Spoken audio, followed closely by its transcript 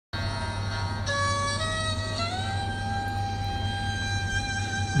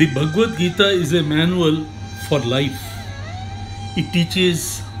The Bhagavad Gita is a manual for life. It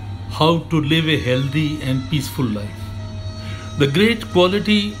teaches how to live a healthy and peaceful life. The great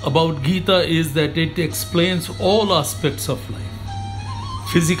quality about Gita is that it explains all aspects of life: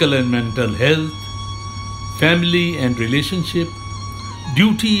 physical and mental health, family and relationship,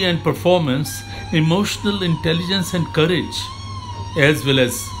 duty and performance, emotional intelligence and courage, as well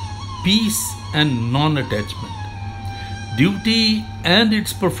as peace and non-attachment. Duty and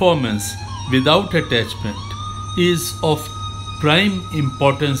its performance without attachment is of prime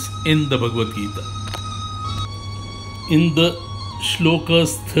importance in the Bhagavad Gita. In the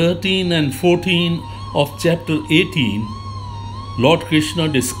shlokas 13 and 14 of chapter 18, Lord Krishna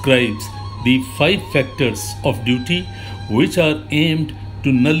describes the 5 factors of duty which are aimed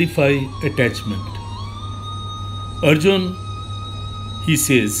to nullify attachment. Arjun, he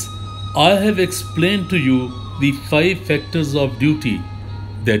says, I have explained to you the 5 factors of duty,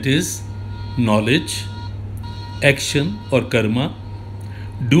 that is, knowledge, action or karma,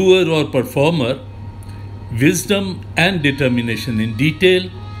 doer or performer, wisdom and determination in detail.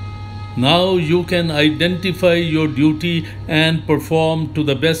 Now you can identify your duty and perform to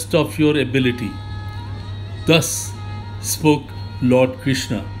the best of your ability. Thus spoke Lord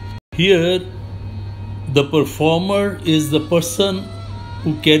Krishna. Here, the performer is the person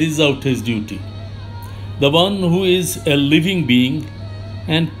who carries out his duty, the one who is a living being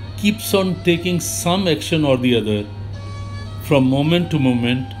and keeps on taking some action or the other from moment to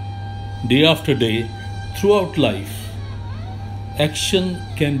moment, day after day, throughout life. Action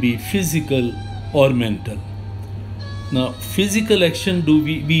can be physical or mental. Now, physical action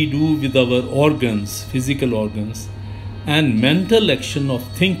we do with our organs, physical organs, and mental action of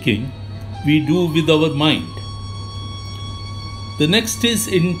thinking we do with our mind. The next is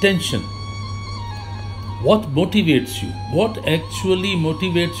intention. What motivates you? What actually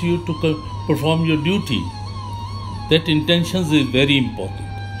motivates you to perform your duty? That intentions is very important.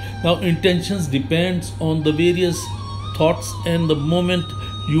 Now, intentions depends on the various thoughts and the moment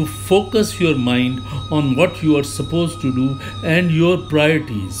you focus your mind on what you are supposed to do and your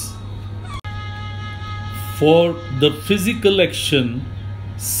priorities. For the physical action,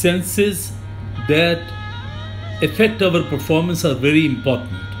 senses that affect our performance are very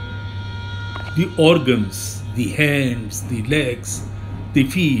important. The organs, the hands, the legs, the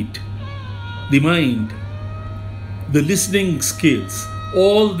feet, the mind, the listening skills,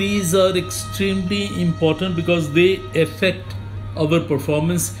 all these are extremely important because they affect our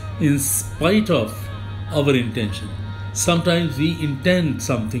performance in spite of our intention. Sometimes we intend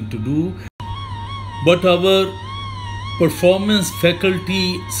something to do, but our performance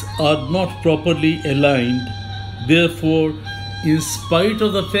faculties are not properly aligned. Therefore, in spite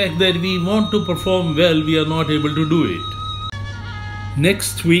of the fact that we want to perform well, we are not able to do it.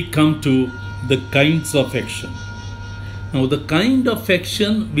 Next, we come to the kinds of action. Now, the kind of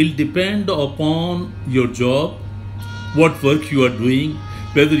action will depend upon your job, what work you are doing,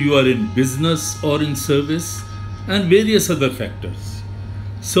 whether you are in business or in service, and various other factors.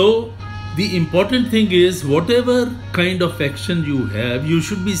 So, the important thing is whatever kind of action you have, you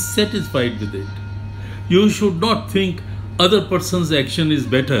should be satisfied with it. You should not think other person's action is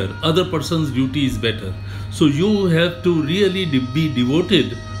better, other person's duty is better. So you have to really be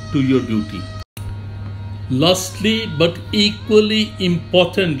devoted to your duty. Lastly, but equally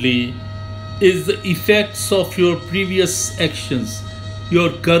importantly, is the effects of your previous actions,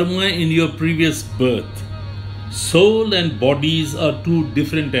 your karma in your previous birth. Soul and bodies are 2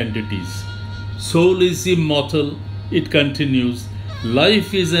 different entities. Soul is immortal, it continues.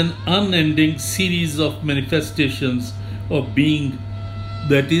 Life is an unending series of manifestations of being,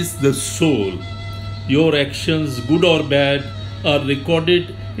 that is the soul. Your actions, good or bad, are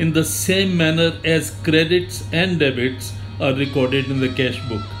recorded in the same manner as credits and debits are recorded in the cash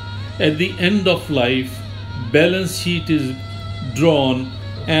book. At the end of life, balance sheet is drawn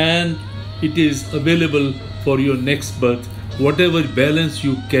and it is available for your next birth. Whatever balance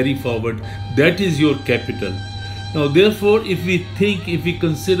you carry forward, that is your capital. Now, therefore, if we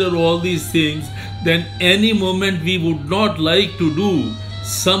consider all these things, then any moment we would not like to do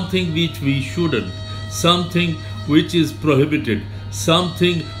something which we shouldn't, something which is prohibited,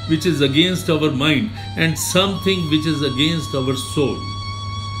 something which is against our mind, and something which is against our soul.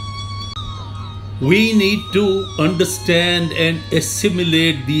 We need to understand and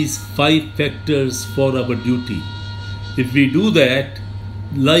assimilate these 5 factors for our duty. If we do that,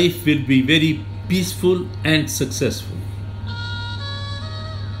 life will be very peaceful and successful.